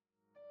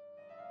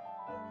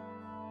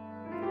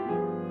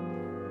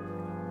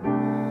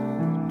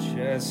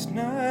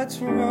chestnuts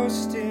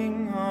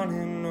roasting on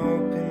an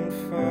open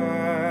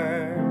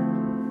fire.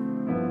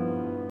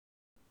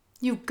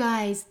 You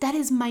guys, that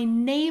is my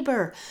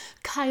neighbor,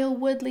 Kyle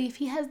Woodleaf.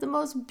 He has the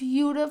most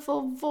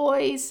beautiful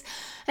voice.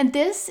 And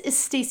this is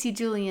Stacy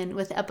Julian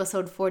with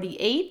episode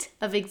 48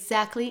 of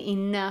Exactly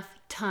Enough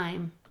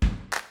Time.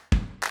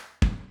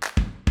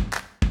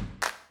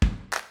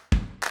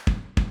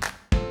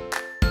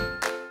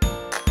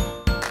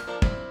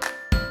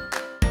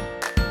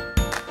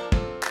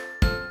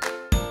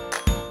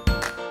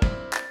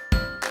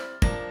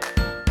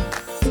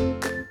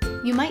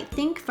 You might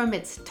think from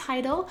its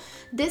title,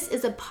 this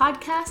is a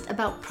podcast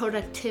about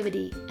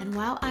productivity. And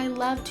while I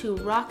love to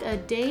rock a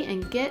day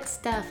and get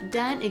stuff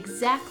done,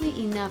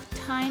 Exactly Enough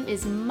Time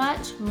is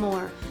much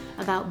more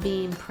about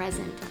being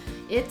present.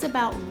 It's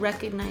about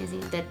recognizing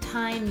the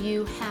time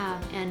you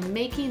have and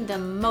making the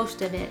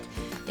most of it.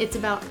 It's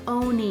about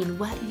owning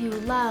what you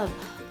love.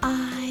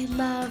 I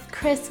love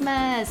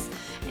Christmas.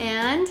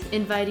 And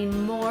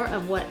inviting more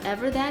of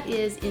whatever that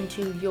is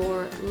into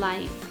your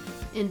life.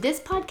 In this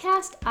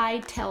podcast,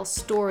 I tell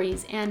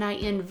stories and I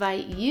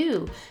invite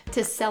you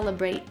to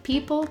celebrate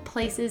people,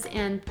 places,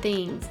 and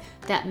things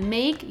that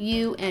make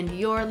you and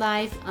your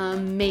life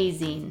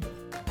amazing.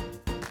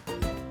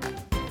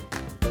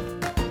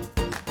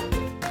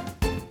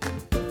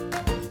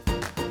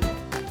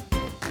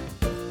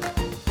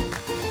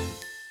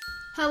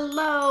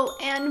 Hello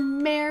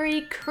and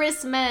Merry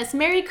Christmas.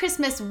 Merry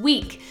Christmas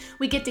week.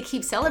 We get to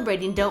keep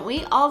celebrating, don't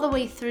we? All the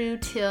way through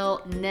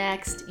till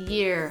next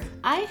year.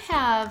 I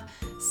have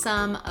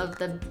some of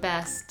the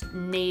best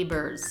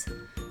neighbors.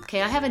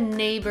 Okay, I have a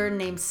neighbor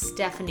named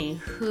Stephanie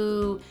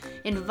who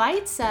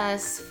invites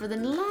us for the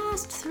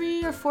last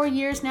 3 or 4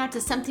 years now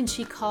to something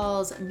she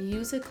calls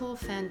Musical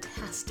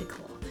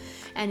Fantastical.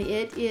 And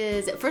it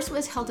is, at first it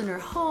was held in her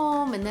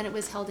home, and then it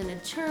was held in a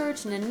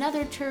church and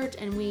another church,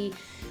 and we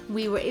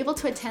were able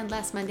to attend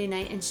last Monday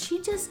night, and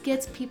she just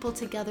gets people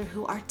together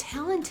who are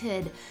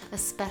talented,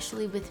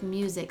 especially with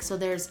music. So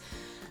there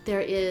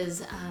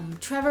is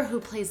Trevor who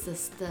plays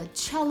the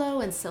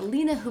cello, and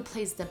Selena who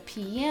plays the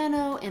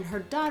piano, and her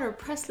daughter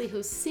Presley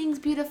who sings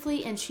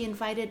beautifully, and she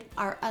invited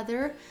our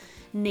other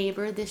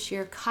neighbor this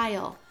year,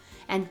 Kyle.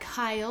 And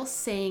Kyle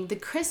sang the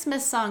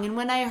Christmas song. And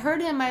when I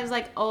heard him, I was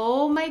like,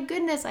 oh my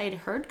goodness. I had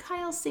heard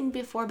Kyle sing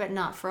before, but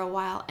not for a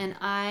while. And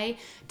I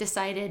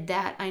decided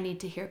that I need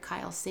to hear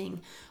Kyle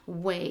sing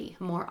way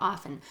more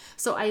often.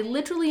 So I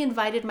literally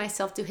invited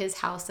myself to his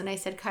house and I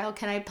said, Kyle,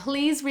 can I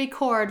please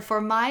record for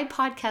my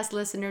podcast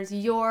listeners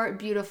your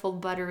beautiful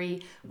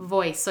buttery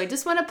voice? So I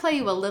just want to play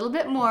you a little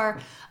bit more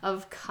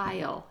of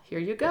Kyle. Here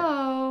you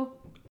go.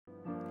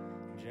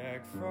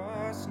 Jack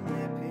Frost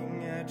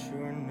nipping at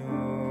your nose.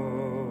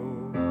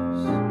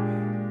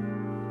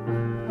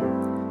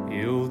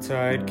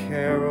 Yuletide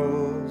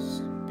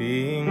carols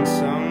being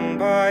sung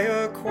by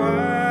a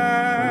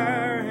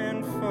choir,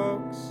 and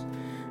folks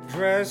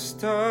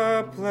dressed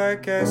up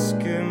like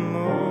Eskimos.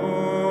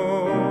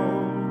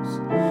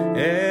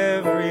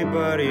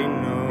 Everybody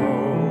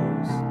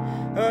knows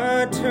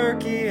a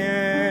turkey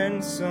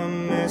and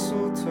some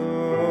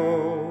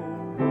mistletoe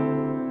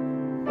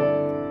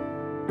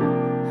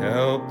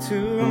help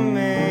to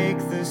make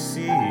the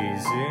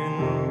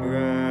season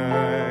bright.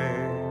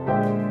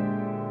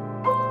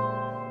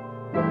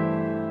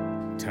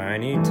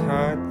 Tiny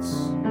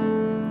tots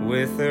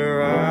with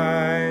their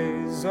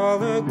eyes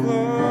all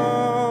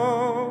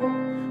aglow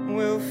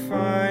will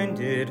find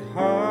it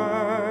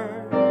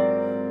hard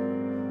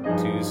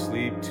to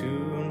sleep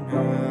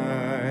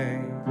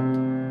tonight.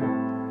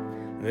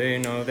 They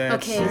know that.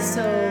 Okay,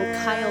 so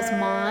Kyle's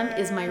mom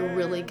is my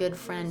really good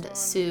friend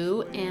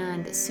Sue,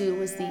 and Sue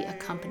was the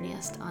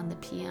accompanist on the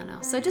piano.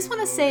 So I just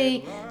want to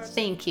say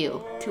thank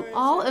you to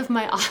all of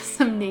my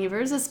awesome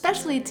neighbors,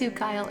 especially to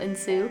Kyle and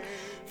Sue,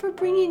 for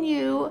bringing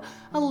you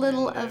a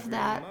little of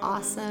that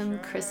awesome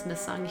Christmas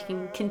song. You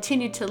can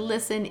continue to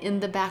listen in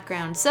the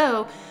background.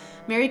 So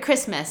Merry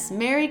Christmas.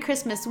 Merry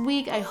Christmas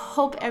week. I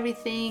hope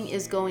everything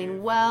is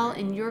going well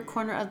in your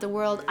corner of the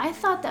world. I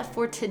thought that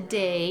for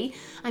today,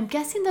 I'm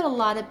guessing that a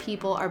lot of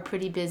people are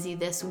pretty busy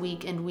this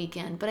week and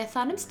weekend, but I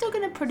thought I'm still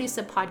going to produce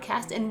a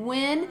podcast, and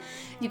when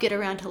you get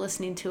around to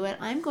listening to it,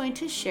 I'm going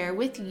to share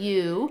with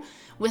you,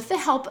 with the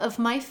help of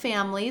my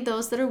family,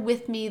 those that are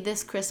with me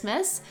this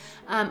Christmas,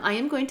 I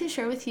am going to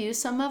share with you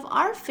some of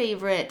our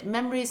favorite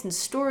memories and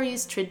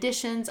stories,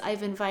 traditions.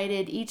 I've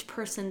invited each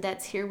person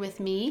that's here with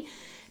me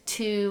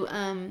to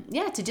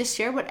just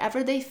share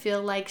whatever they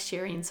feel like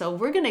sharing. So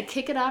we're going to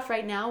kick it off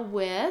right now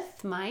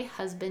with my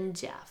husband,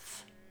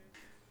 Jeff.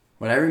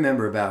 What I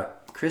remember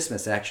about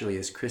Christmas actually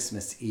is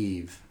Christmas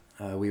Eve.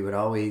 We would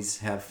always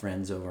have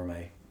friends over.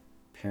 My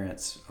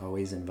parents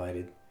always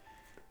invited.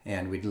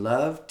 And we'd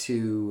love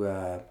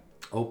to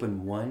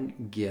open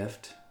one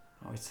gift.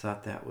 I always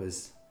thought that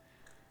was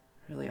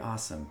really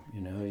awesome.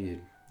 You know,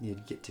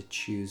 you'd get to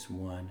choose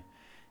one.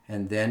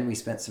 And then we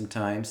spent some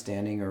time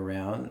standing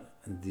around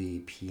the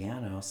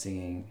piano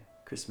singing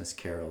Christmas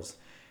carols.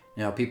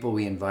 Now, people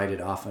we invited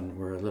often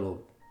were a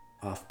little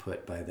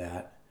off-put by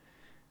that.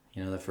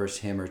 the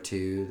first hymn or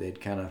two,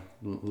 they'd kind of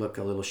look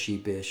a little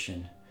sheepish,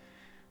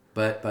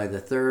 but by the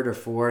third or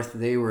fourth,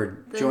 they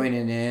were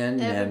joining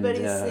in,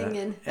 everybody's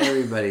singing.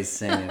 Everybody's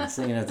singing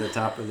at the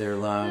top of their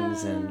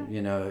lungs, and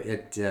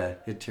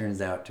it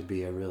turns out to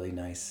be a really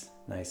nice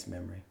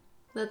memory.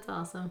 That's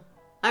awesome.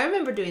 I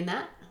remember doing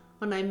that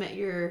when I met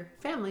your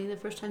family the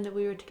first time that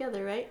we were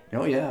together, right?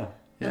 Oh yeah.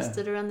 I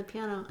stood around the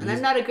piano, and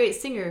I'm not a great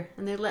singer,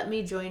 and they let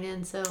me join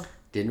in, so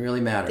didn't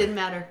really matter. Didn't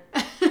matter.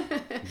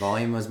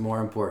 Volume was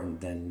more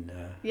important than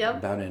Yep.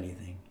 about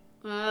anything.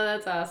 Oh,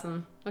 that's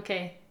awesome.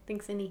 Okay,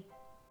 thanks, Annie.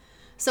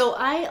 So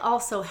I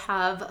also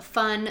have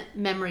fun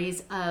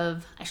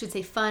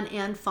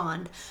and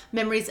fond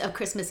memories of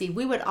Christmas Eve.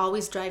 We would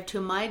always drive to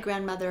my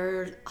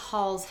grandmother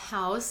Hall's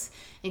house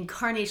in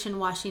Carnation,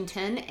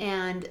 Washington,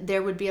 and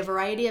there would be a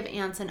variety of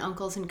aunts and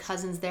uncles and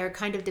cousins there,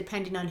 kind of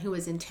depending on who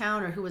was in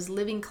town or who was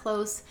living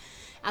close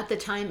at the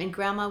time, and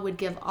Grandma would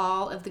give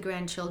all of the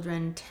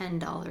grandchildren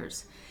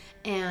 $10.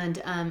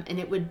 And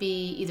it would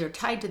be either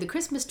tied to the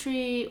Christmas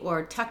tree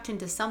or tucked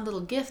into some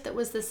little gift that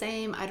was the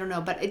same. I don't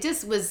know, but it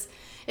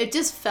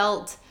just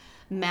felt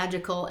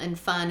magical and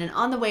fun. And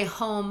on the way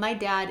home, my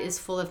dad is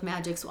full of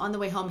magic. So on the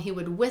way home, he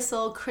would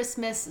whistle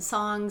Christmas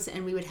songs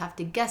and we would have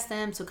to guess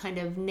them. So kind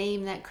of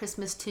name that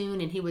Christmas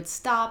tune. And he would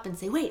stop and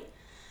say, wait,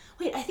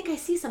 I think I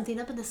see something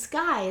up in the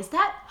sky. Is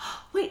that,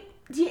 wait,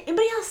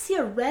 anybody else see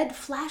a red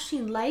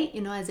flashing light?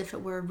 As if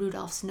it were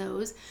Rudolph's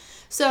nose.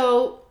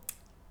 So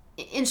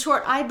in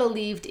short, I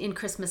believed in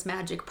Christmas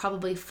magic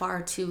probably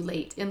far too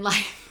late in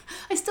life.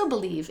 I still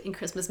believe in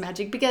Christmas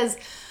magic because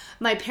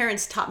my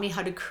parents taught me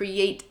how to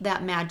create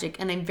that magic,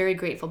 and I'm very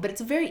grateful. But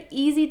it's very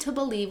easy to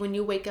believe when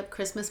you wake up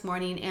Christmas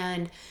morning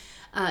and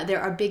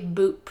there are big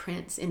boot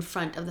prints in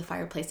front of the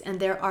fireplace, and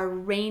there are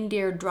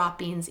reindeer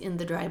droppings in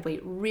the driveway,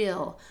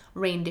 real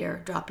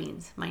reindeer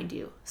droppings, mind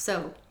you.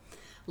 So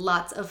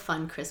lots of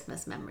fun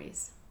Christmas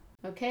memories.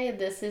 Okay,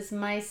 this is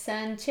my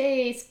son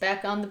Chase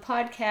back on the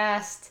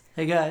podcast.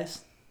 Hey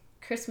guys.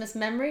 Christmas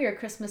memory or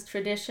Christmas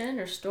tradition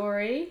or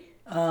story?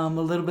 A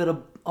little bit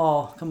of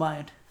all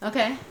combined.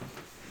 Okay.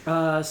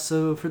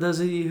 So for those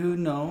of you who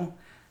know,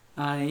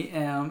 I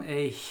am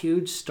a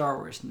huge Star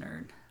Wars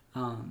nerd.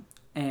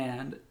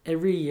 And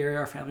every year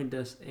our family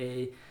does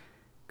a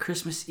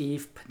Christmas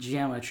Eve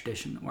pajama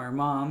tradition where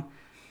Mom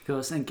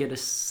goes and get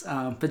us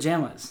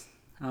pajamas.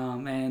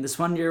 And this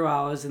one year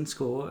while I was in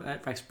school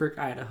at Rexburg,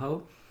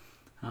 Idaho,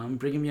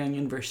 Brigham Young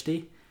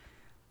University,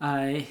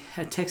 I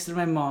had texted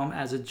my mom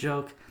as a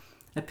joke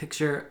a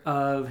picture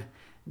of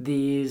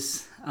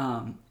these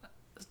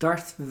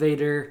Darth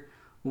Vader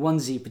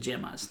onesie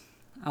pajamas.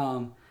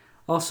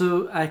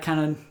 Also, I kind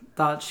of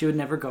thought she would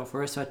never go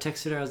for it, so I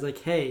texted her. I was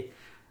like, hey,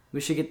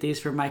 we should get these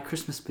for my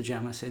Christmas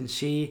pajamas. And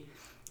she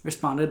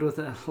responded with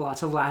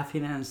lots of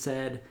laughing and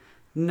said,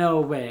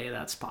 no way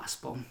that's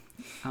possible.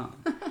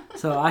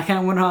 So I kind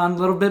of went on a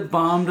little bit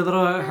bummed, a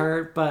little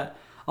hurt, but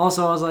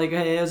also I was like,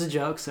 hey, it was a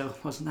joke, so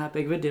it wasn't that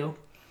big of a deal.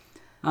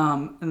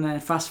 And then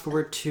fast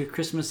forward to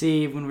Christmas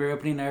Eve when we were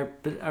opening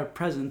our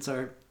presents,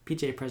 our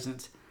PJ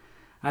presents.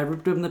 I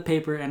ripped open the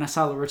paper and I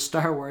saw the word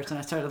Star Wars and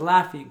I started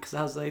laughing because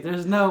I was like,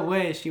 there's no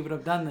way she would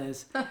have done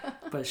this.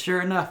 But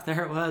sure enough,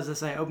 there it was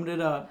as I opened it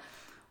up.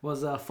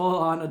 Was a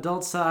full-on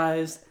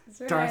adult-sized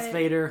Darth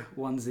Vader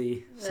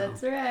onesie.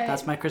 That's right.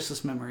 That's my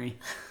Christmas memory.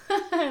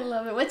 I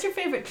love it. What's your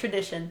favorite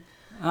tradition?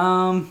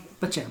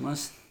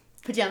 Pajamas.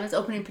 Pajamas,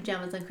 opening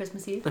pajamas on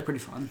Christmas Eve? They're pretty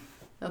fun.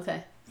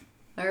 Okay.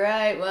 All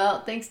right.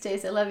 Well, thanks,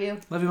 Jace. I love you.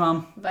 Love you,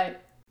 Mom. Bye.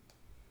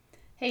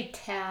 Hey,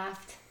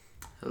 Taft.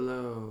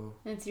 Hello.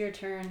 It's your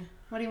turn.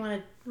 What do you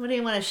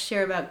want to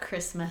share about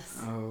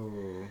Christmas?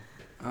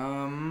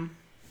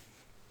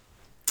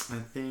 I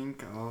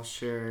think I'll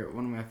share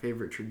one of my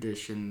favorite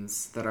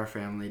traditions that our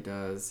family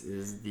does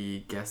is the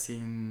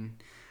guessing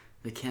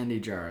the candy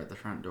jar at the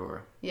front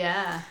door.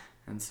 Yeah.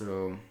 And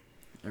so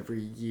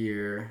every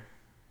year,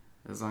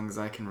 as long as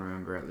I can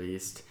remember at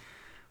least,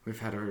 we've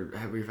had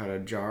a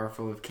jar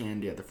full of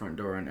candy at the front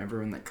door, and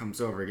everyone that comes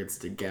over gets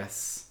to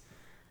guess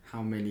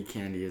how much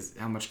candy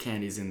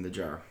is in the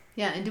jar.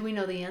 Yeah, and do we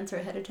know the answer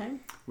ahead of time?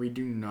 We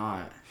do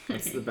not.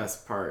 That's the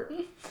best part.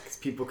 Because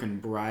people can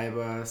bribe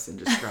us and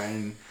just try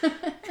and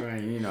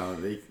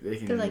they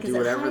can like, do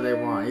whatever they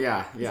want.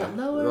 Yeah. Is it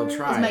lower? They'll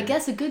try. Is my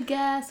guess a good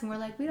guess? And we're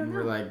like, we don't know.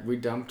 We're like, we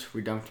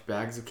dumped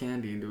bags of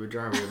candy into a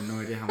jar. We have no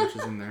idea how much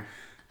is in there.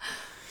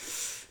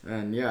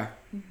 And yeah,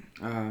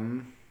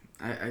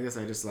 I guess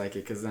I just like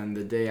it because then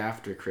the day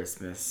after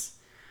Christmas,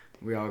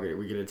 we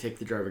get to take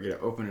the jar, we get to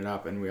open it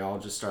up, and we all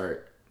just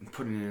start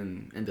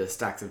putting it into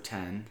stacks of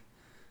 10.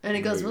 And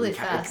it goes really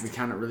fast. We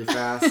count it really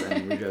fast,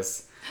 and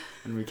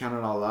we count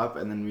it all up,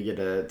 and then we get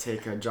to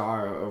take a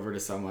jar over to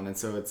someone, and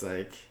so it's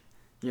like,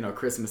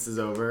 Christmas is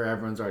over,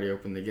 everyone's already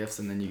opened the gifts,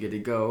 and then you get to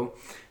go,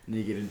 and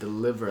you get to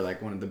deliver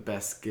like one of the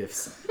best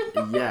gifts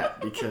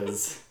yet,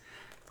 because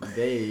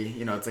they,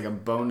 it's like a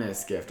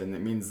bonus gift, and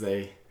it means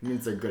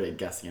they're good at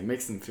guessing. It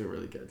makes them feel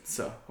really good.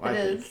 So I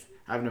think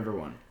I've never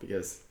won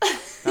because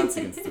that's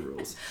against the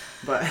rules.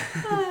 But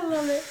I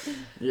love it.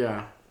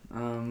 Yeah.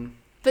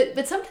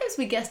 But sometimes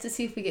we guess to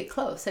see if we get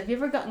close. Have you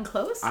ever gotten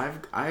close?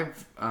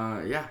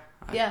 Yeah.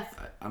 Yeah.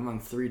 I'm on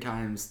 3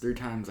 times. 3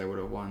 times I would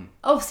have won.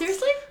 Oh,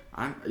 seriously?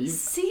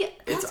 See,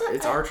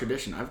 It's our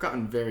tradition. I've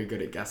gotten very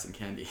good at guessing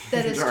candy.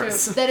 That is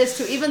jars. true. That is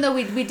true. Even though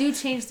we do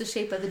change the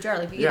shape of the jar.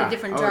 Like, you get a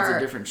different jar. It's a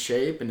different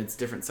shape, and it's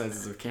different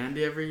sizes of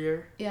candy every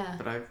year. Yeah.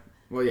 But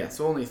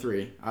so only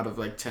 3 out of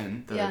like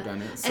 10 that I've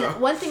done it. So. And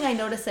one thing I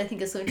noticed I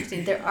think is so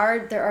interesting, there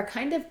are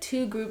kind of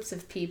 2 groups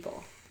of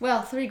people.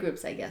 Well, 3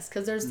 groups, I guess,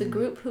 because there's the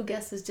group who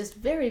guesses just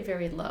very,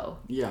 very low.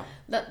 Yeah.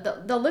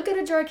 They'll look at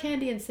a jar of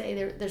candy and say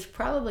there's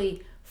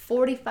probably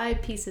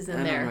 45 pieces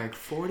in there. And I'm like,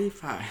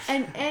 45?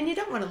 And you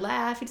don't want to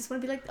laugh. You just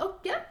want to be like, oh,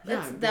 yeah,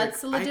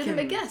 that's a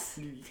legitimate guess.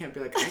 You can't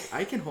be like,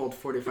 I can hold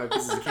 45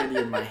 pieces of candy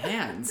in my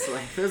hands.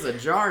 Like, there's a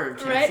jar of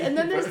candy. Right, and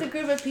then there's the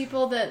group of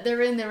people that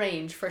they're in the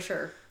range, for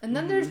sure. And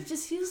then there's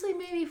just usually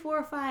maybe 4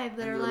 or 5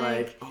 that are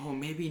like, oh,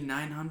 maybe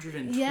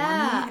 920?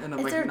 Yeah. And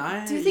I'm like,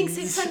 9? Do you think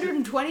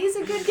 620 is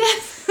a good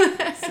guess?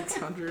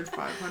 600,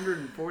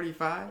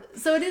 545?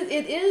 So it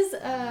is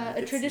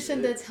a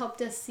tradition that's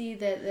helped us see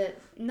that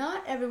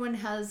not everyone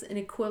has an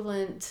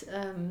equivalent,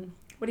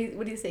 what do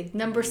you say,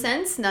 number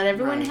sense? Not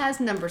everyone has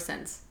number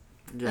sense.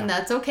 Yeah. And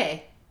that's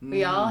okay.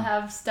 We all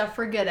have stuff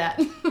we're good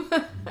at.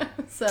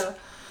 So,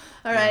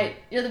 all right.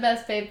 You're the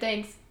best, babe.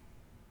 Thanks.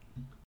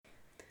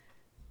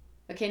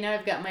 Okay, now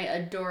I've got my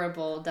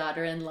adorable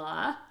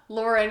daughter-in-law,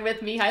 Lauren,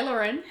 with me. Hi,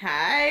 Lauren.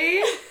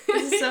 Hi.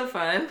 This is so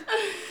fun.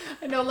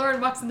 I know Lauren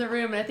walks in the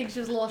room, and I think she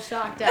was a little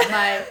shocked at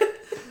my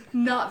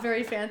not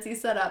very fancy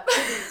setup.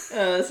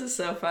 Oh, this is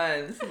so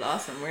fun. This is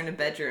awesome. We're in a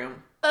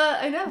bedroom.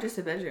 I know. Just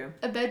a bedroom.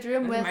 A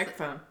bedroom with a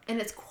microphone.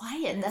 And it's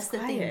quiet. That's the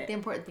thing. The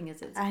important thing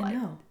is it's quiet. I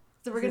know.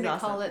 So we're going to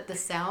call it the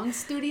sound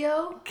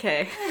studio.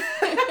 Okay.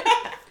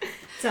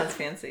 Sounds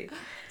fancy.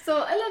 So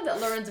I love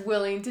that Lauren's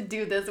willing to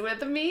do this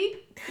with me.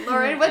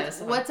 Lauren,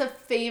 what's a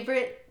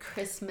favorite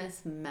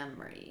Christmas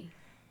memory?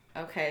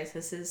 Okay, so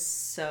this is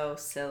so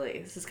silly.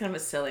 This is kind of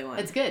a silly one.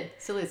 It's good.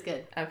 Silly's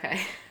good. Okay.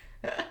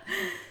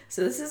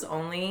 So this is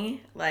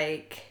only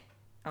like,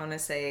 I want to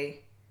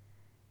say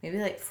maybe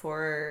like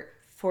four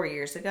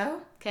years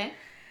ago. Okay.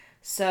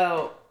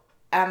 So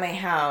at my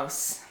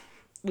house,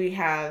 we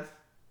have,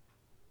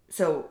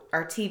 so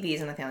our TV's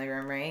in the family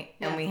room, right?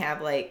 Yeah. And we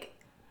have like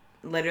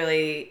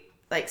literally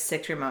like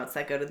 6 remotes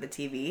that go to the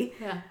TV.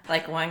 Yeah.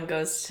 Like one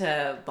goes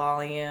to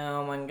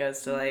volume, one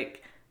goes to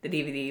like the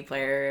DVD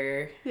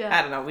player. Yeah.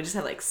 I don't know. We just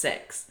have like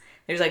 6.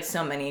 There's like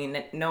so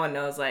many. No one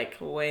knows like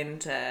when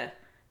to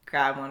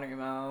grab one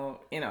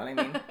remote. You know what I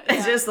mean?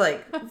 It's just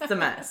like, it's a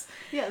mess.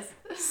 Yes.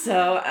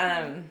 So,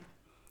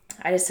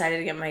 I decided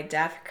to get my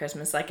dad for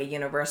Christmas like a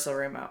universal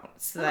remote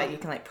so that you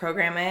can like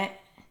program it.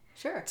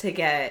 Sure. To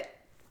get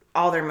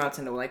all the remotes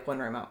into like one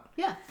remote.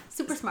 Yeah.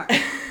 Super smart.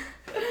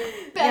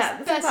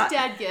 Best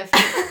dad gift.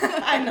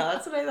 I know,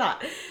 that's what I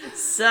thought.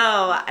 So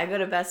I go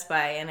to Best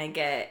Buy and I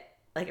get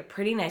like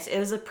it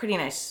was a pretty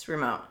nice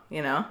remote,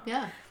 you know?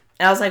 Yeah.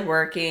 And I was like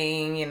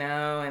working, you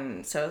know,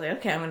 and so I was like,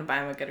 okay, I'm going to buy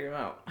him a good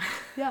remote.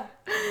 Yeah.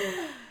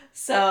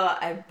 So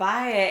I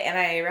buy it and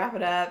I wrap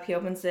it up. He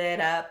opens it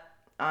up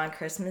on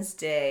Christmas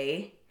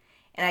Day.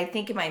 And I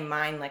think in my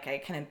mind, like I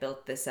kind of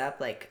built this up,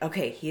 like,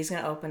 okay, he's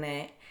going to open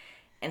it.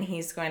 And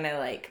he's going to,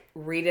 like,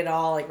 read it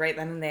all, like, right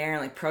then and there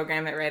and, like,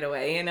 program it right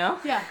away, you know?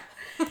 Yeah.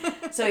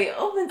 So he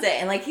opens it,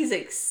 and, like, he's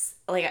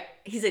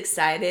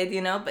excited,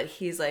 you know? But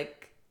he's,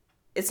 like,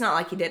 it's not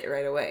like he did it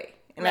right away.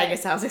 And I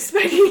guess I was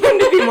expecting him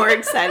to be more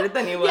excited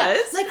than he was.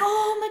 Yeah. Like,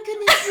 oh, my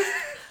goodness.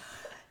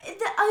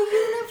 A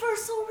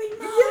universal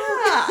remote.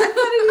 Yeah. I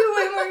thought he'd be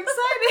way more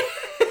excited.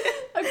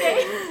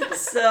 Okay.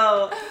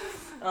 So,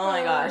 oh,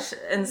 my gosh.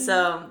 And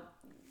so,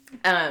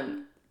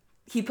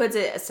 he puts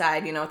it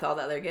aside, you know, with all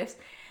the other gifts.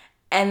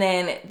 And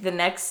then the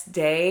next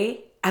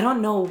day, I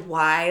don't know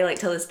why, like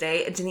till this day,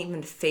 it didn't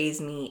even faze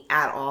me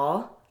at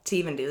all to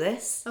even do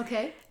this.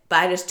 Okay. But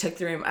I just took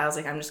the remote. I was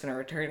like, I'm just going to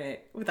return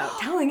it without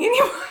telling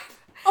anyone.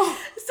 Oh.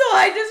 So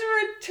I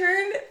just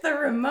returned the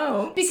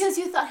remote. Because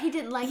you thought he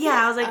didn't like it?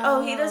 Yeah, I was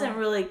like, he doesn't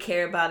really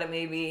care about it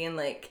maybe. And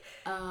like,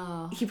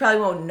 he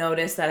probably won't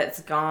notice that it's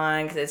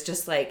gone because it's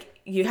just like,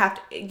 you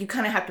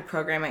kind of have to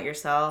program it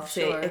yourself.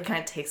 So it kind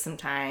of takes some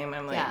time.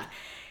 I'm like,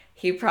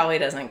 he probably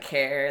doesn't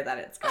care that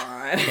it's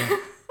gone.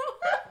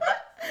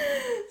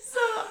 So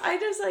I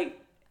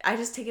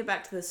just take it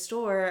back to the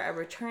store. I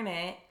return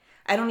it.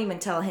 I don't even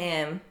tell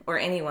him or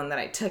anyone that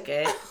I took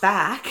it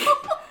back.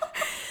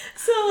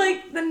 So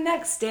like the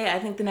next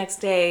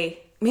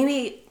day,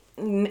 maybe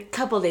a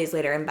couple days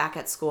later, I'm back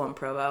at school in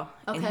Provo.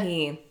 Okay. And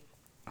he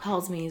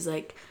calls me. He's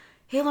like,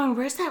 hey, Lauren,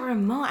 where's that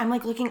remote? I'm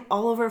like looking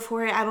all over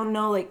for it. I don't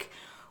know like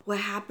what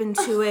happened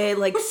to it.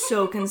 Like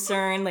so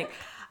concerned. Like,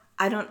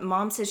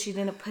 Mom says she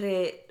didn't put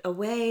it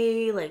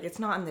away, like, it's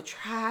not in the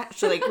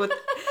trash, like,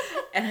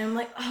 and I'm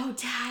like, oh,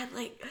 Dad,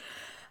 like,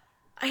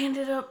 I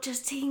ended up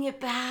just taking it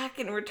back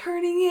and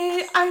returning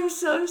it, I'm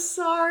so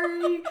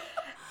sorry,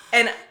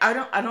 and I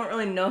don't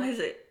really know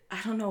I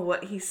don't know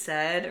what he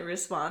said in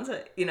response,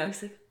 you know,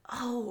 he's like,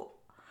 oh,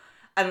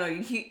 I don't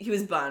know, he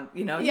was bummed,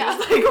 you know, he was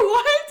like,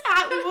 what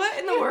What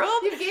in the world?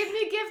 You gave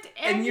me a gift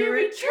and you you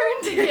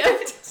returned the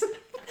gift.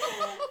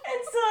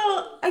 And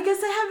so I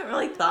guess I haven't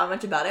really thought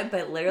much about it,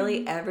 but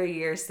literally every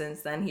year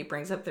since then, he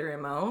brings up the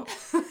remote.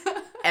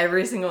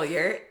 Every single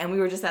year. And we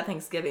were just at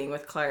Thanksgiving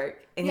with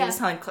Clark. And he was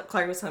telling,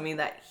 Clark was telling me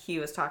that he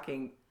was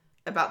talking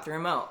about the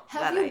remote.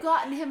 Have you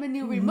gotten him a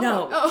new remote?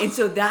 No. Oh. And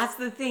so that's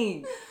the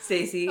thing,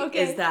 Stacey,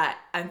 Okay. is that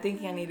I'm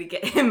thinking I need to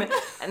get him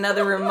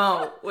another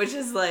remote, which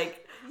is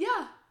like,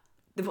 Yeah.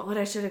 what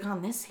I should have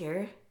gone this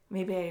year.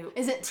 Maybe I...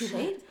 Is it too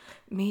late?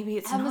 Maybe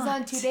it's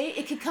Amazon not. today?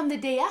 It could come the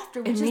day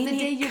after, which is the maybe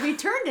day you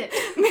returned it.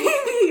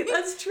 Maybe.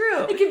 That's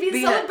true. It could be a But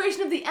yeah,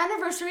 celebration of the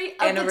anniversary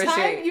of the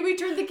time you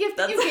returned the gift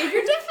that you gave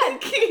your dad.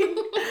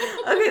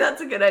 Okay,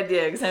 that's a good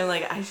idea, because I'm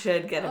like, I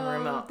should get him a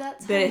remote.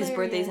 That's but his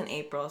birthday's in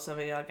hilarious. April, so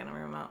maybe I'll get him a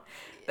remote.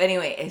 But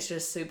anyway, it's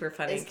just super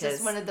funny. It's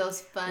just one of those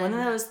fun... One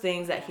of those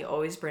things that he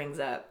always brings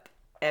up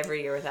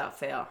every year without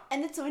fail.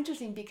 And it's so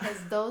interesting because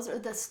those are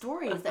the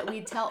stories that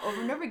we tell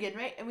over and over again,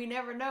 right? And we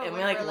never know. And we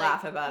when like we're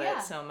laugh about yeah.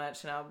 it so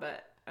much now,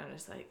 but I'm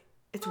just like,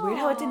 it's weird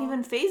how it didn't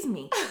even faze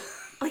me.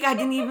 Like, I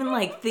didn't even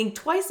like think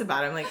twice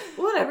about it. I'm like,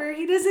 whatever,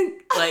 he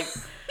doesn't like.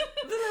 Then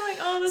I'm like,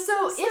 oh, that's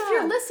So so if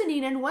you're sad.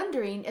 listening and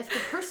wondering if the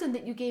person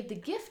that you gave the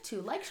gift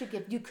to likes your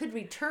gift, you could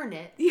return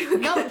it. You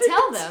No, could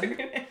tell them. return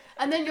it.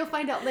 And then you'll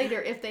find out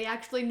later if they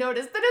actually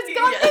noticed that it's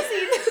gone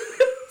missing.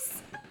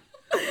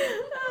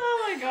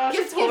 Oh my gosh,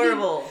 Gift it's giving-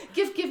 horrible.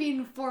 Gift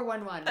giving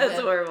 411. That's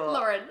with horrible.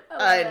 Lauren. I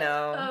love it.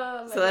 know.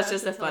 Oh my So that's gosh,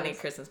 just a it's funny hilarious.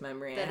 Christmas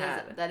memory I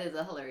had. That is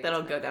a hilarious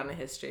That'll go memory. down in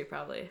history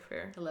probably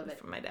for I love it.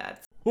 from my dad.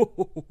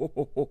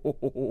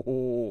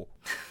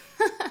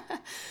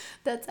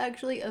 That's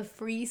actually a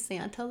free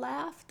Santa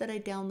laugh that I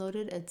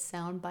downloaded at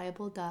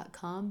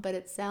soundbible.com, but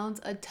it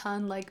sounds a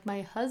ton like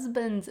my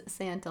husband's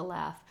Santa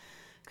laugh.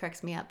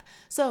 Cracks me up.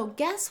 So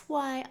guess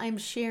why I'm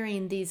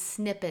sharing these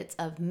snippets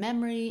of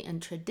memory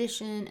and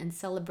tradition and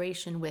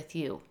celebration with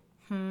you?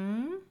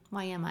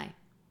 Why am I?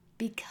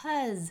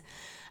 Because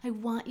I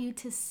want you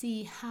to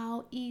see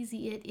how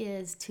easy it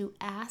is to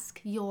ask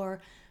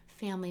your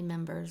family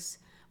members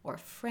or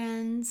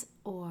friends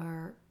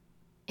or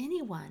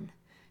anyone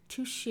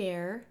to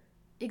share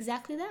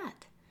exactly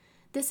that.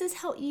 This is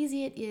how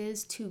easy it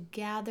is to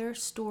gather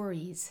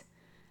stories.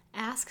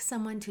 Ask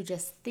someone to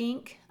just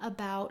think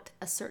about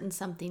a certain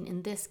something,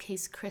 in this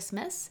case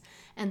Christmas,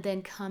 and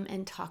then come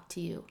and talk to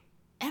you.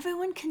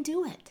 Everyone can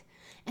do it.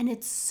 And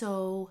it's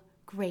so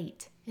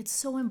great. It's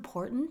so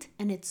important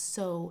and it's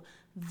so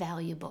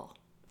valuable.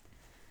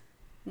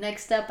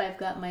 Next up, I've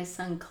got my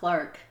son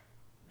Clark.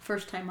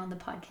 First time on the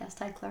podcast.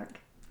 Hi, Clark.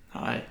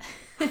 Hi.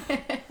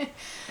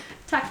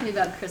 Talk to me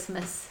about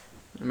Christmas.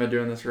 Am I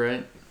doing this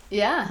right?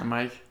 Yeah. The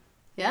mic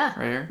Yeah.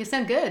 right here? You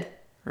sound good.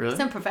 Really? You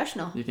sound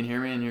professional. You can hear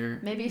me in your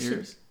Maybe you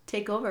ears? should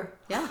take over.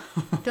 Yeah,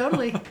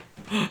 totally.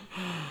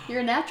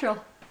 You're a natural.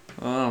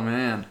 Oh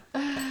man.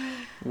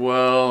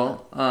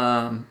 Well,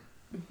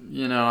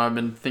 I've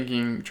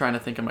been trying to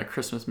think of my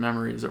Christmas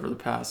memories over the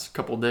past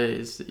couple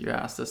days that you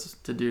asked us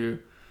to do,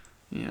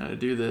 to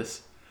do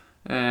this.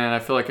 And I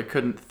feel like I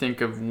couldn't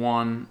think of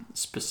one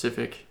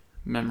specific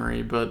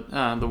memory, but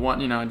the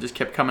one, it just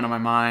kept coming to my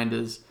mind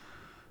is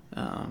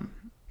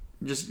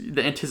just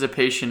the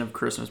anticipation of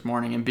Christmas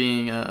morning and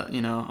being a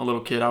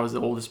little kid. I was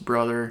the oldest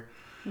brother,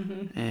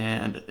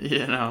 and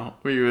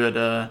we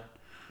would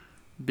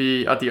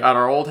be at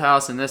our old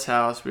house and this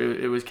house.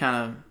 It was kind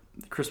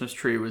of, the Christmas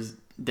tree was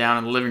down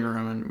in the living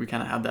room, and we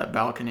kind of had that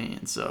balcony,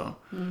 and so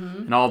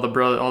and all the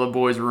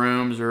boys'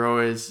 rooms are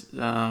always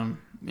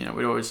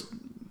we'd always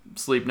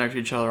sleep next to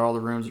each other. All the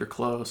rooms are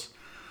close,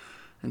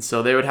 and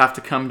so they would have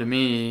to come to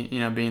me,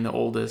 being the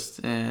oldest,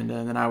 and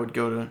then I would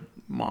go to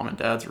Mom and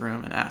Dad's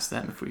room and ask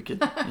them if we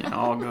could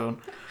all go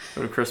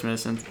to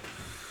Christmas, and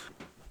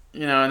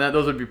and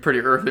those would be pretty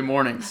early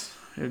mornings.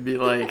 It would be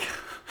like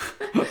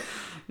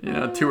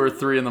 2 or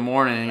 3 in the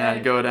morning. Right.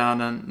 I'd go down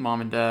to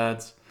Mom and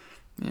Dad's.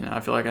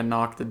 I feel like I'd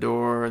knock the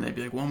door and they'd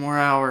be like, 1 more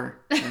hour.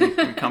 And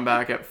we'd come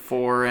back at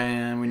 4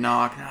 a.m. We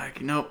knock and I'm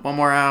like, nope, 1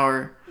 more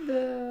hour.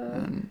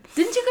 And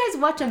Didn't you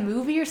guys watch a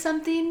movie or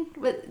something?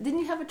 Didn't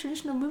you have a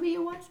traditional movie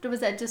you watched? Or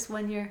was that just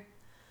one year?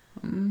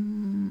 I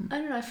don't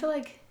know. I feel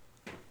like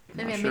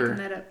maybe Not I'm sure. making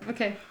that up.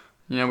 Okay.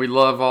 we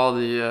love all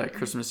the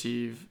Christmas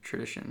Eve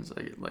traditions,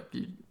 like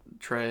the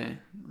Trey,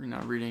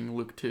 reading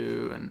Luke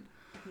 2 and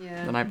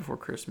Yeah. the night before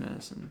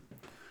Christmas. And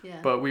Yeah.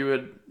 But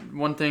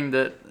one thing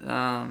that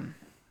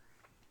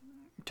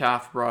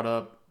Taft brought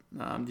up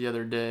the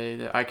other day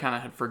that I kind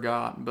of had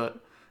forgotten,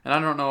 and I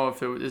don't know if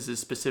this is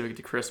specific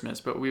to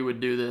Christmas, but we would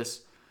do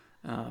this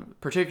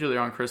particularly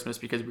on Christmas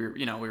because we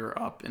were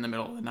up in the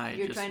middle of the night,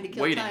 You're just trying to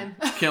kill waiting, time.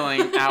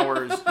 killing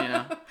hours,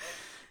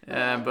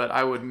 But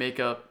I would make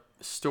up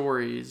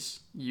stories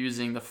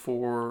using the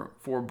four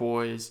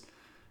boys,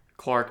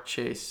 Clark,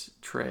 Chase,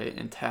 Trey,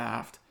 and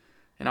Taft,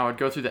 and I would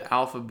go through the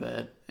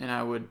alphabet and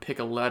I would pick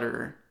a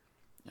letter,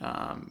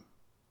 and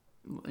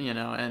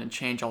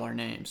change all our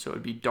names. So it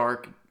would be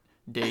Dark,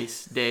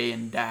 Dace, Day,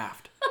 and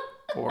Daft,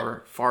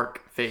 or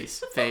Fark,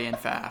 Face, Fay, and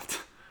Faft,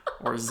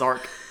 or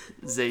Zark,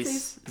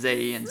 Zace,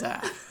 Zay, and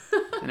Zath.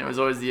 And it was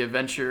always the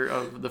adventure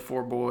of the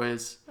 4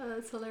 boys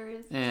That's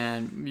hilarious.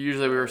 And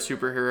usually we were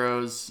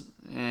superheroes,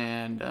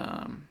 and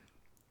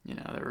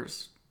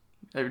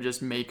they would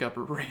just make up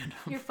a random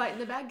You're fighting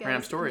the bad guys.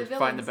 random stories,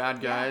 fighting the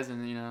bad guys,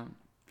 and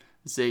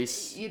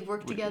Zace. You'd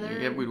work together.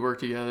 Yeah, we'd work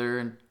together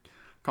and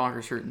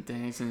conquer certain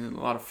things, and a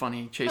lot of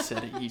funny. Chase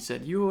said it. He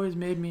said, "You always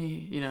made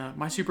me,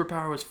 my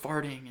superpower was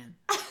farting,"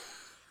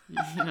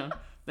 and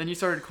then you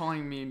started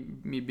calling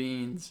me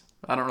Beans.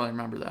 I don't really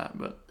remember that,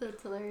 but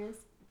That's hilarious.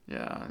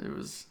 yeah, it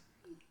was.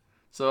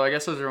 So I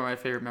guess those are my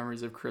favorite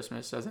memories of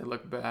Christmas as I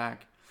look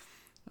back.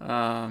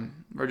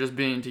 Or just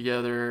being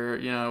together,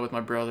 with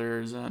my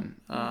brothers, and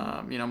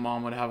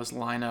Mom would have us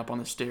line up on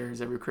the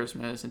stairs every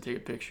Christmas and take a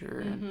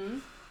picture.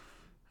 And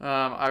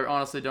I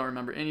honestly don't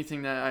remember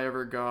anything that I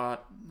ever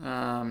got.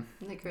 Isn't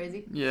that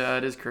crazy? Yeah,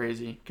 it is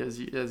crazy because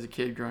as a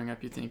kid growing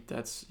up, you think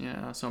that's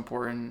so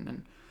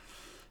important.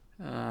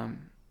 And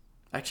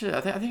actually,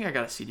 I think I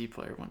got a CD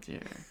player once a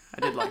year.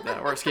 I did like that,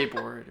 or a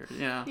skateboard, or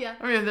Yeah.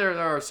 I mean, there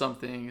are some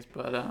things,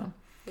 but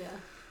Yeah.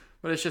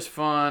 But it's just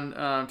fun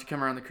to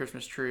come around the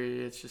Christmas tree.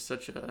 It's just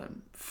such a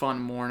fun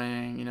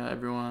morning.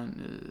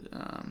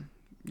 Everyone,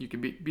 you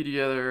can be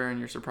together, and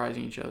you're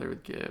surprising each other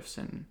with gifts.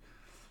 And,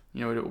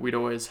 we'd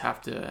always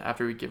have to,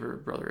 after we give our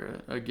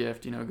brother a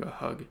gift, go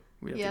hug.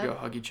 We'd have to go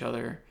hug each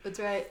other. That's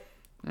right.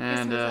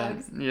 And,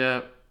 Christmas hugs.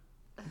 yeah.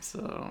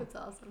 So, That's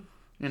awesome.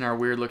 in our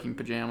weird looking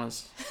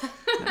pajamas.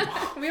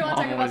 We won't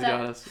talk Mom about always that.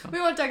 got us, so. We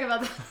won't talk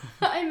about that.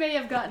 I may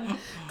have gotten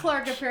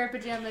Clark a pair of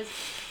pajamas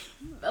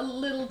a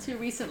little too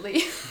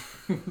recently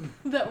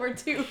that were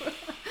too.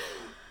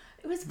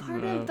 It was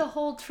part of the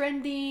whole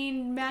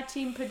trending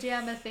matching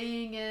pajama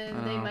thing,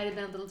 and they might have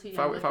been a little too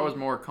young. If I was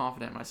more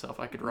confident in myself,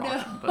 I could rock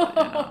them.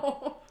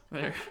 But,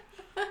 they're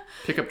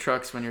pickup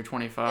trucks when you're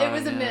 25. It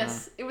was a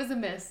miss. It was a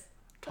miss.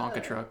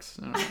 Tonka trucks.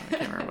 I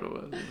can't remember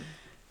what it was.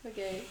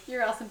 Okay.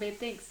 You're awesome, babe.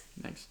 Thanks.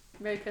 Thanks.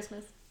 Merry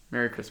Christmas.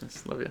 Merry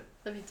Christmas. Love you.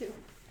 Love you too.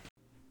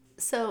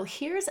 So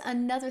here's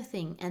another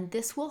thing, and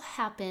this will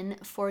happen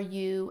for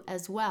you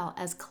as well.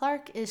 As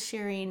Clark is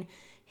sharing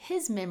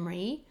his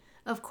memory,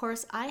 of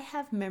course, I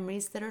have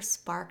memories that are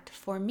sparked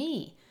for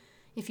me.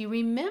 If you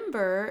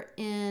remember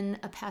in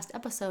a past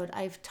episode,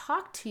 I've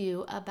talked to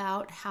you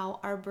about how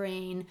our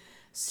brain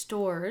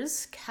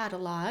stores,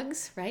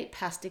 catalogs, right,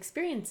 past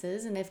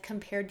experiences, and I've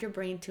compared your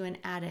brain to an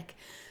attic.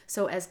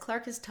 So as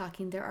Clark is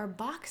talking, there are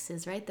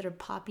boxes, right, that are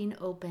popping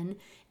open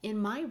in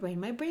my brain.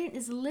 My brain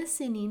is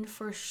listening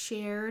for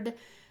shared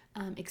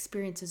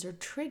experiences or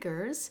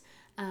triggers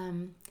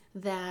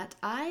that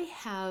I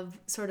have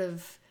sort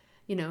of,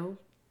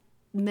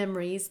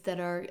 memories that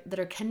are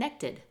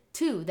connected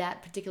to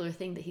that particular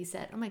thing that he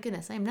said. Oh my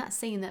goodness, I'm not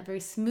saying that very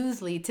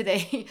smoothly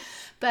today.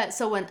 But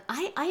so when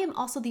I am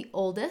also the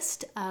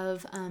oldest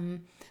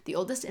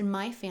in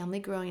my family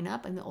growing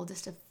up. I'm the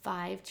oldest of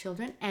 5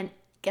 children. And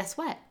guess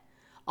what?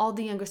 All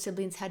the younger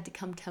siblings had to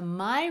come to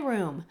my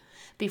room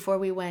before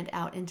we went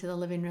out into the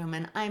living room.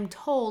 And I'm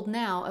told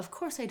now, of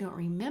course I don't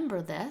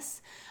remember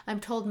this,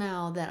 I'm told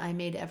now that I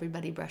made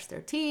everybody brush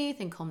their teeth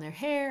and comb their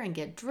hair and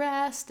get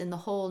dressed and the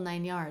whole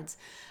 9 yards.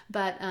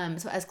 But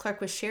so as Clark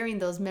was sharing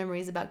those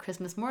memories about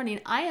Christmas morning,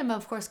 I am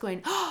of course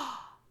going, oh,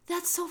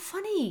 that's so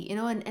funny,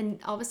 and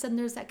all of a sudden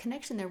there's that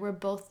connection there. We're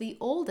both the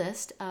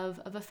oldest of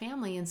a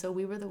family, and so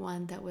we were the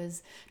one that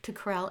was to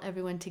corral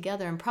everyone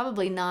together, and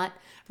probably not,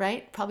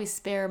 right? Probably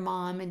spare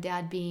mom and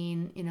dad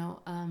being,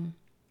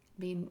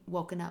 being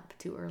woken up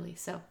too early.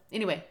 So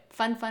anyway,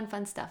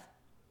 fun stuff.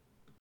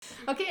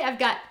 Okay, I've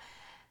got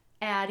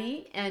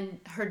Addie and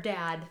her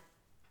dad.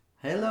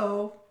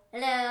 Hello.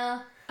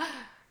 Hello.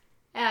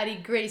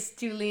 Addie, Grace,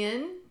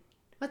 Julian.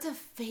 What's a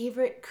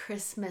favorite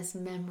Christmas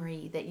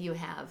memory that you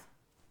have?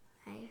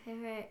 My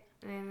favorite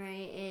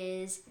memory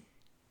is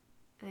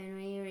when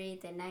we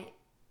read the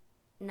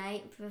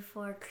night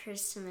before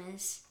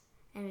Christmas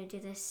and we do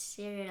the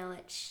cereal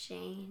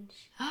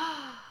exchange.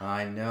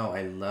 I know.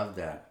 I love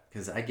that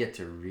because I get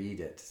to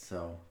read it.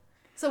 So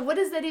what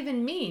does that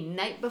even mean?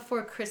 Night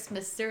before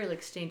Christmas cereal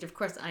exchange. Of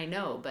course I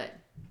know, but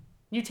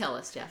you tell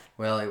us, Jeff.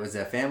 Well, it was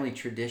a family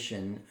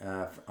tradition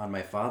on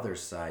my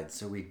father's side.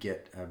 So we'd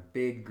get a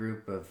big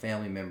group of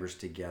family members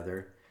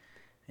together.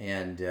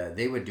 And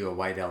they would do a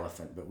white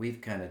elephant, but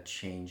we've kind of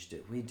changed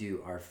it. We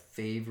do our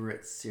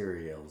favorite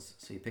cereals.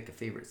 So you pick a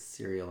favorite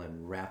cereal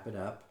and wrap it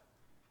up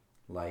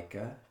like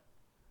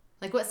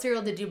what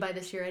cereal did you buy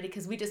this year, Eddie?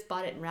 Because we just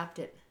bought it and wrapped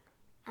it.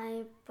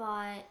 I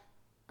bought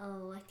a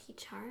Lucky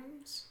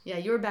Charms. Yeah,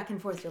 you were back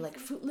and forth. You're like,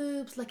 Fruit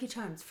Loops, Lucky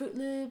Charms, Fruit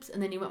Loops.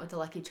 And then you went with the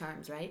Lucky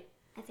Charms, right?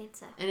 I think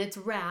so. And it's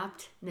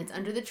wrapped, and it's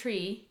under the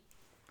tree.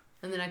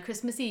 And then on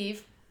Christmas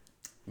Eve,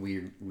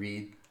 we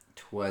read...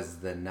 'Twas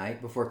the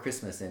night before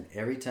Christmas, and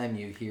every time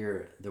you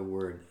hear the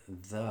word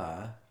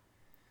 "the,"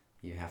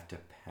 you have to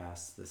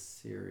pass the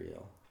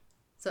cereal.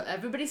 So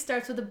everybody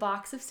starts with a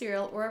box of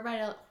cereal or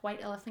a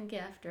white elephant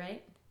gift,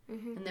 right?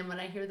 Mm-hmm. And then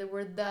when I hear the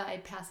word "the," I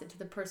pass it to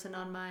the person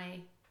on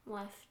my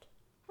left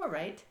or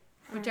right,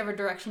 whichever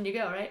direction you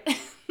go, right?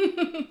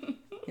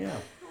 Yeah.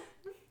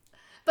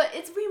 But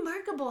it's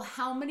remarkable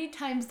how many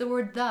times the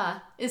word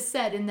 "the" is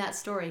said in that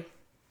story.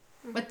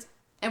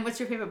 Mm-hmm. What's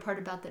your favorite part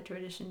about that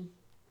tradition?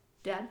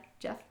 Dad,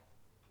 Jeff?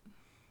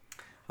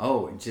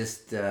 Oh,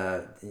 just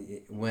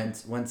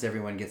once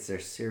everyone gets their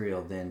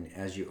cereal, then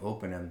as you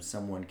open them,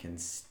 someone can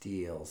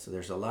steal. So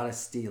there's a lot of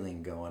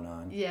stealing going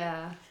on.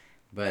 Yeah.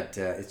 But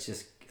it's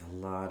just a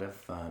lot of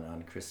fun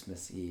on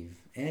Christmas Eve.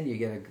 And you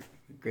get a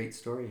great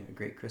story, a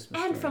great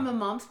Christmas And story. from a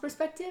mom's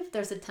perspective,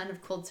 there's a ton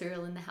of cold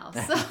cereal in the house.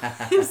 So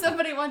if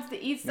somebody wants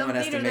to eat No one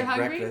has something to or they're make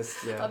hungry, breakfast,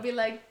 yeah. I'll be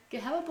like,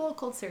 have a bowl of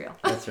cold cereal.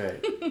 That's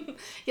right.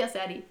 Yes,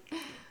 Addie.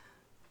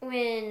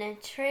 When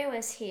Trey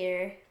was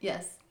here,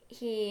 Yes.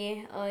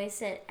 he always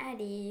said,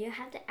 Addie, you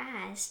have to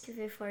ask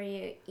before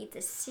you eat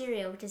the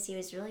cereal because he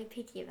was really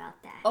picky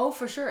about that. Oh,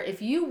 for sure.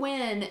 If you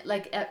win,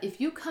 like if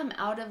you come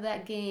out of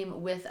that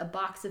game with a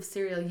box of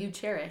cereal you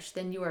cherish,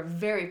 then you are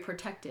very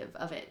protective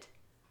of it.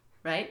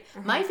 Right?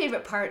 My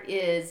favorite part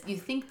is you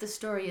think the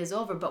story is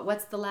over, but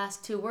what's the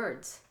last 2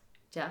 words,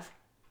 Jeff?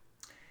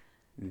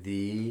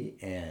 The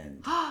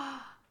end.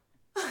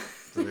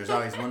 So there's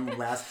always one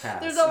last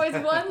pass. There's always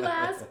one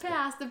last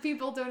pass that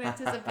people don't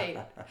anticipate.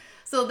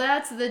 So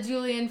that's the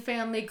Julian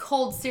family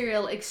cold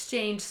cereal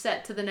exchange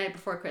set to the night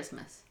before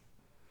Christmas.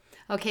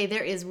 Okay,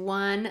 there is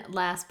one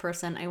last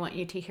person I want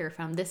you to hear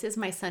from. This is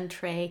my son,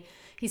 Trey.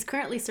 He's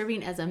currently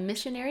serving as a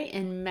missionary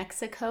in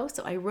Mexico.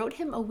 So I wrote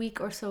him a week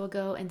or so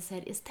ago and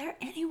said, is there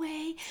any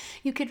way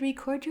you could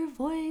record your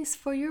voice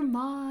for your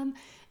mom?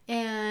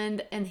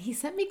 And he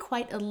sent me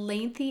quite a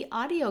lengthy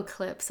audio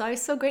clip. So I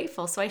was so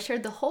grateful. So I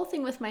shared the whole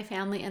thing with my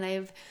family, and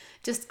I'm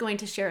just going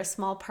to share a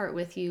small part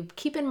with you.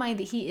 Keep in mind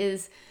that he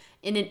is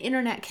in an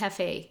internet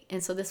cafe,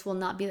 and so this will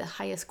not be the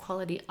highest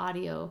quality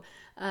audio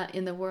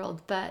in the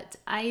world. But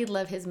I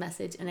love his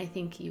message, and I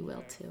think you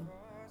will too.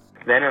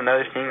 Then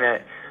another thing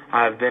that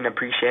I've been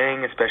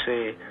appreciating,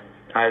 especially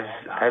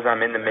as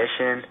I'm in the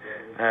mission,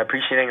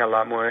 appreciating a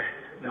lot more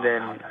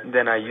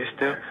than I used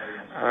to.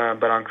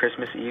 But on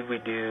Christmas Eve,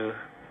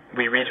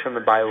 we read from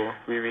the Bible.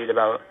 We read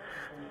about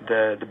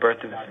the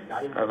birth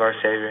of our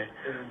Savior.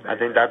 I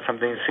think that's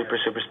something super,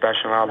 super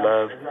special. I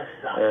love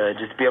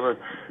just to be able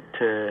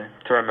to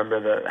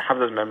remember have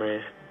those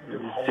memories.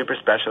 It's super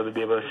special to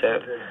be able to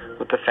sit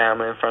with the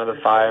family in front of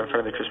the fire, in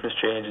front of the Christmas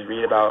tree, and just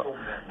read about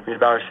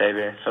our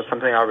Savior. That's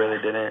something I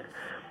really didn't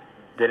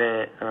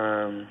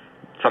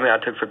something I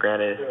took for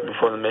granted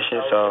before the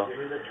mission. So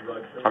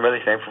I'm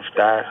really thankful for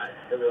that.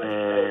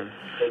 And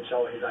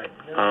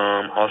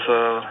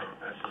also,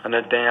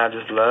 another thing I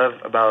just love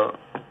about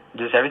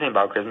just everything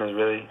about Christmas,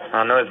 really.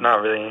 I know it's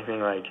not really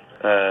anything like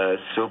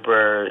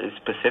super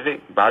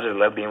specific, but I just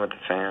love being with the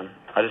fam.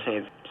 I just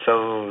think it's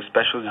so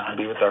special just to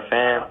be with our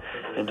fam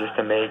and just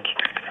to make,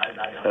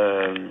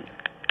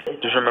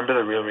 just remember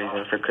the real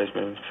reason for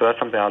Christmas. So that's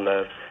something I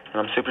love. And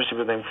I'm super,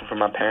 super thankful for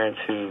my parents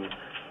who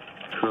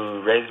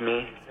raised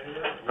me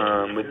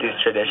with these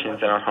traditions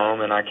in our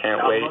home, and I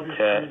can't wait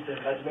to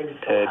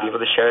be able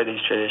to share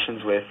these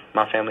traditions with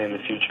my family in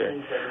the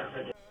future.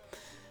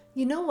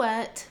 You know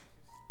what?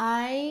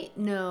 I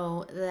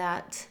know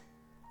that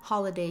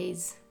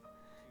holidays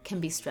can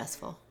be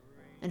stressful,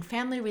 and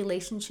family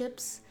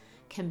relationships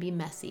can be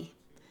messy,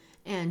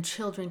 and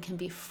children can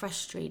be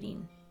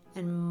frustrating,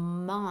 and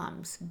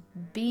moms,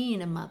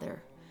 being a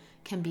mother,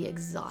 can be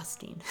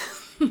exhausting.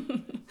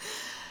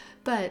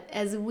 But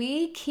as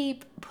we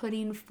keep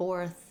putting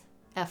forth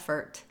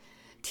effort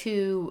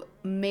to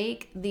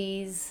make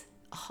these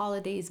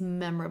holidays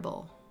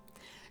memorable,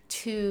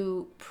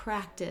 to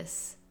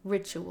practice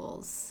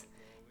rituals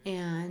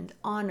and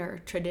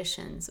honor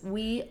traditions,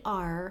 we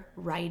are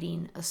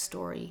writing a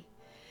story.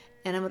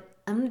 And I'm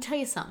going to tell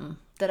you something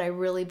that I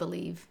really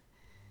believe.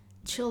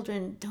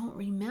 Children don't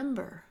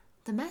remember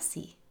the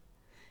messy.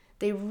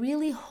 They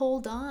really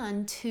hold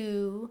on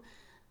to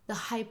the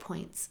high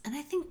points. And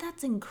I think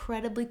that's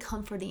incredibly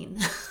comforting.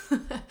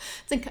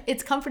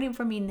 It's comforting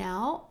for me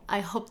now. I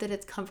hope that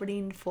it's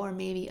comforting for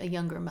maybe a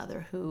younger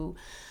mother who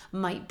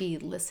might be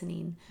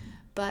listening.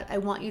 But I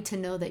want you to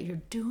know that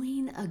you're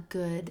doing a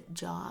good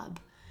job.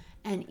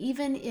 And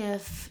even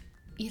if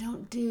you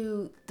don't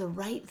do the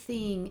right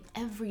thing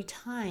every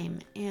time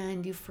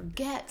and you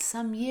forget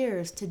some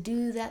years to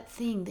do that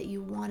thing that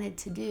you wanted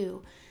to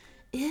do,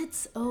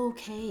 it's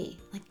okay.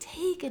 Like,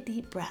 take a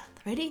deep breath.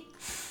 Ready?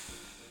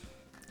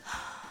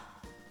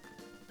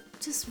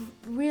 Just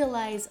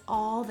realize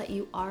all that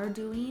you are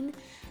doing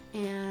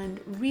and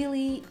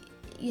really,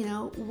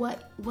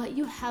 what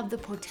you have the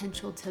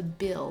potential to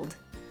build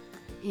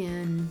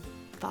in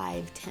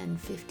 5, 10,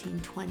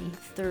 15, 20,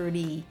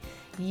 30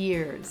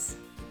 years,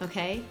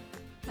 okay?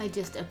 I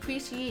just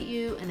appreciate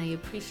you, and I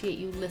appreciate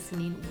you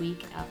listening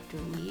week after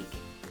week.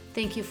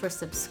 Thank you for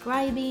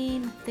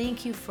subscribing.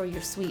 Thank you for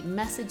your sweet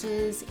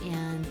messages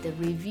and the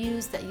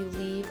reviews that you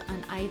leave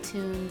on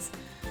iTunes.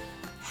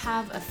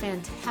 Have a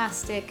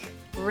fantastic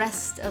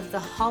rest of the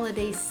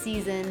holiday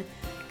season.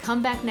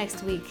 Come back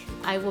next week.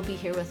 I will be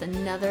here with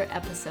another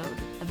episode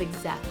of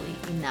Exactly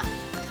Enough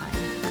Time.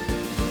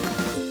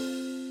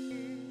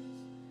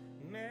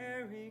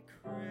 Merry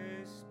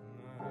Christmas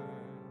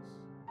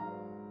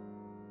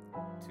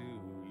to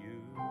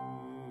you.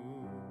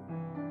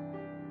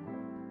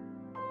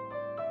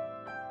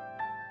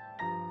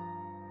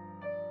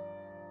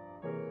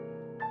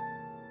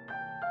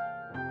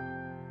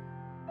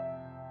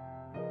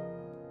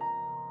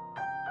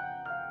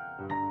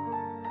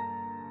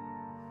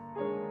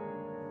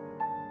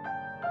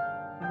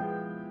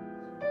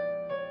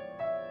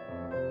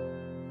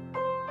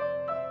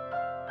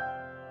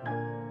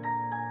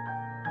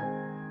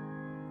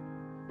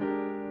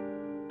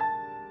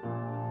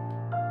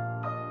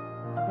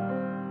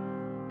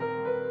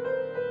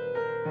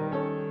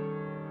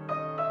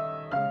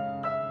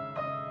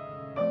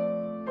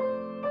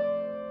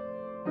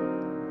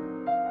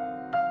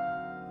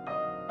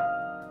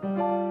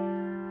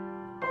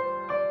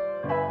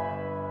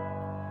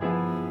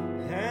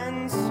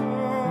 And so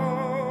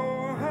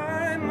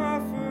I'm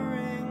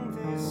offering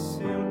this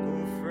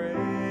simple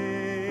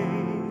phrase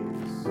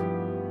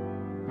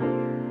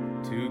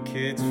to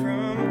kids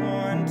from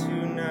 1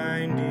 to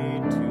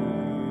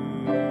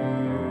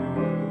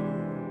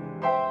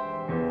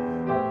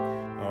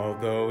 92.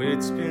 Although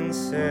it's been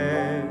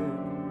said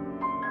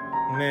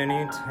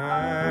many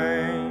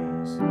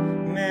times,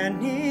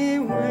 many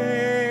ways,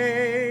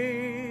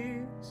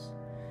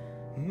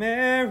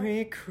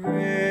 Merry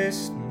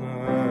Christmas.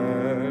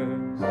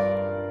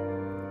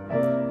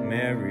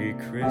 Merry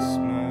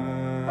Christmas.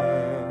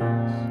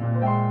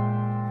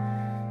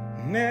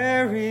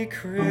 Merry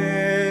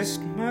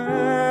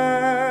Christmas.